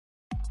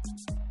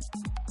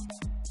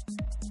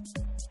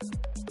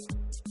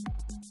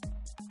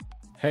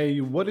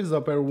Hey, what is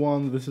up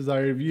everyone, this is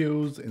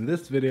iReviews. In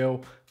this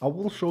video, I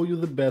will show you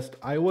the best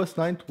iOS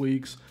 9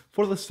 tweaks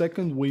for the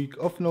second week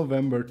of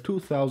November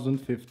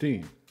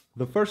 2015.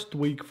 The first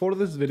tweak for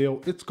this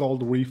video, it's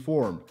called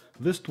Reform.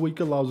 This tweak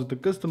allows you to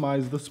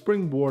customize the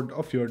springboard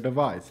of your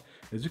device.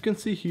 As you can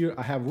see here,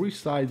 I have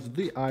resized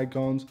the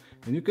icons,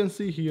 and you can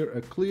see here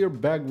a clear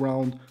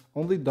background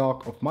on the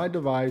dock of my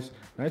device.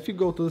 Now if you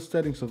go to the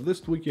settings of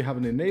this tweak, you have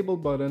an enable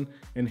button,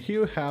 and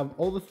here you have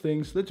all the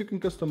things that you can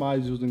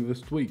customize using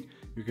this tweak.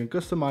 You can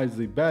customize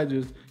the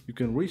badges, you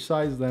can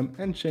resize them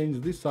and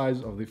change the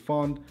size of the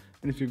font.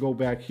 And if you go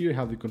back here, you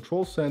have the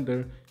control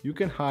center, you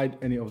can hide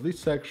any of these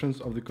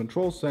sections of the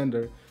control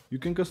center, you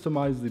can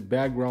customize the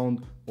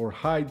background or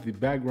hide the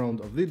background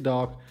of the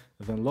dock.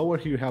 And then lower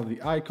here you have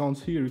the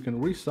icons. Here you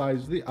can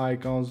resize the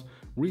icons,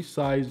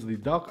 resize the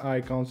dock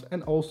icons,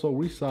 and also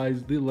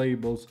resize the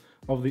labels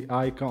of the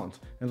icons.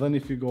 And then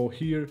if you go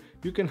here,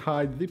 you can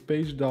hide the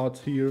page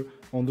dots here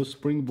on the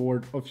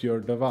springboard of your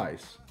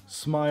device.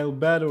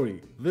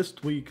 SmileBattery. This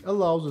tweak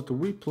allows you to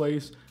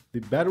replace the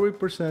battery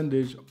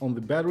percentage on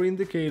the battery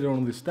indicator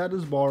on the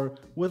status bar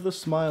with a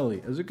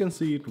smiley. As you can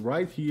see it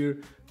right here,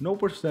 no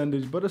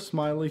percentage but a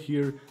smiley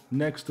here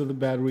next to the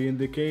battery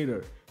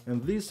indicator.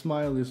 And these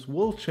smileys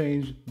will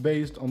change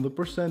based on the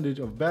percentage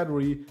of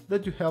battery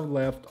that you have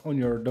left on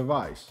your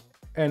device.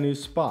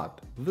 AnySpot.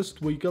 This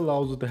tweak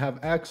allows you to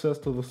have access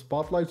to the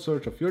spotlight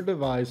search of your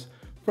device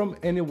from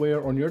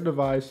anywhere on your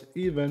device.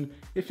 Even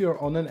if you're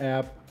on an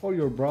app or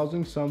you're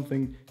browsing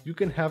something, you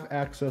can have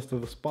access to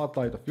the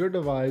spotlight of your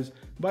device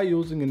by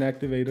using an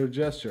activator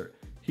gesture.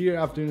 Here,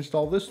 after you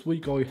install this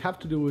tweak, all you have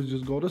to do is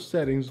just go to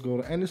settings, go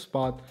to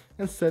AnySpot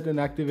and set an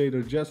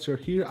activator gesture.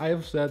 Here I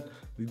have set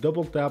the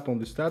double tap on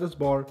the status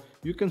bar.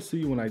 You can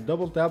see when I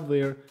double tap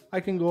there, I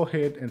can go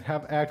ahead and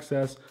have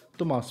access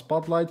to my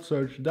spotlight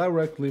search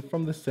directly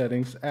from the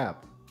settings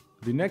app.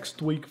 The next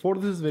tweak for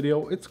this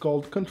video, it's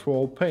called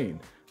ControlPain.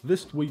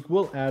 This tweak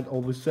will add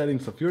all the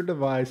settings of your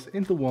device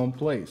into one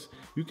place.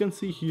 You can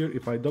see here,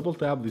 if I double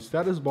tap the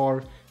status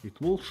bar, it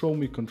will show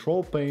me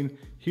ControlPain.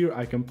 Here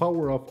I can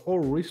power off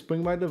or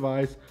respring my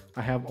device.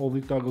 I have all the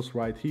toggles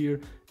right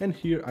here, and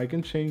here I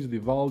can change the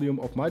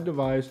volume of my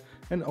device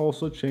and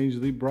also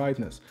change the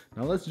brightness.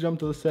 Now let's jump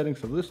to the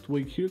settings of this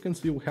tweak. Here you can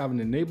see we have an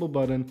enable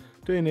button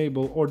to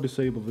enable or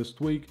disable this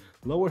tweak.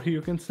 Lower here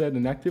you can set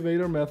an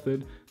activator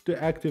method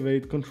to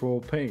activate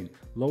ControlPain.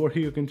 Lower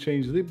here you can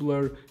change the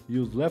blur,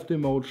 use lefty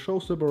mode, show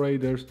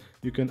separators.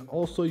 You can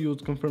also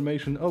use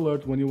confirmation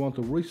alert when you want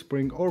to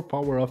respring or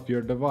power off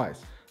your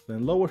device.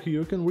 Then lower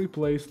here you can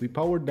replace the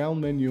power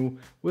down menu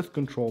with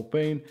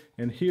ControlPain,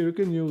 and here you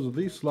can use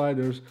these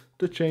sliders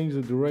to change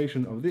the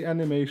duration of the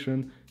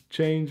animation,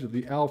 change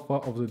the alpha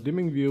of the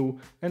dimming view,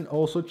 and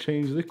also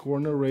change the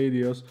corner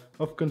radius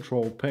of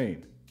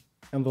ControlPain.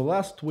 And the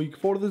last tweak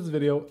for this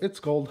video, it's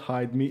called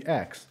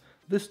HideMeX.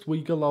 This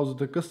tweak allows you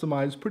to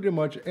customize pretty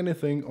much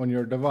anything on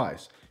your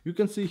device. You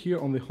can see here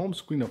on the home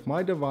screen of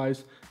my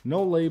device,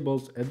 no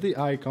labels at the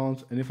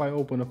icons, and if I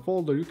open a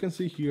folder, you can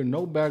see here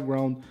no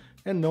background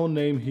and no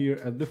name here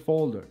at the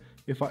folder.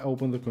 If I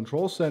open the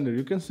control center,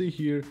 you can see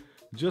here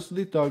just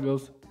the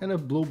toggles and a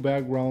blue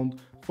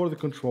background for the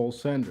control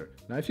center.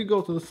 Now if you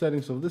go to the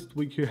settings of this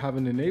tweak, you have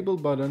an enable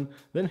button,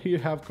 then here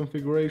you have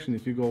configuration.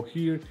 If you go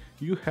here,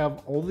 you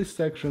have all the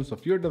sections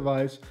of your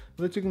device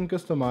that you can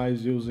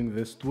customize using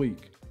this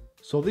tweak.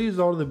 So these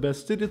are the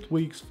best Cydia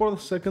tweaks for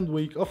the second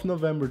week of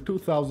November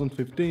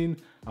 2015.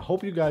 I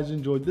hope you guys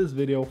enjoyed this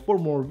video. For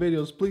more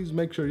videos, please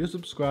make sure you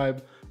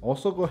subscribe.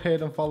 Also go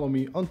ahead and follow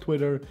me on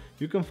Twitter.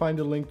 You can find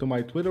a link to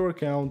my Twitter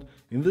account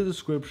in the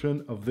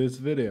description of this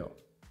video.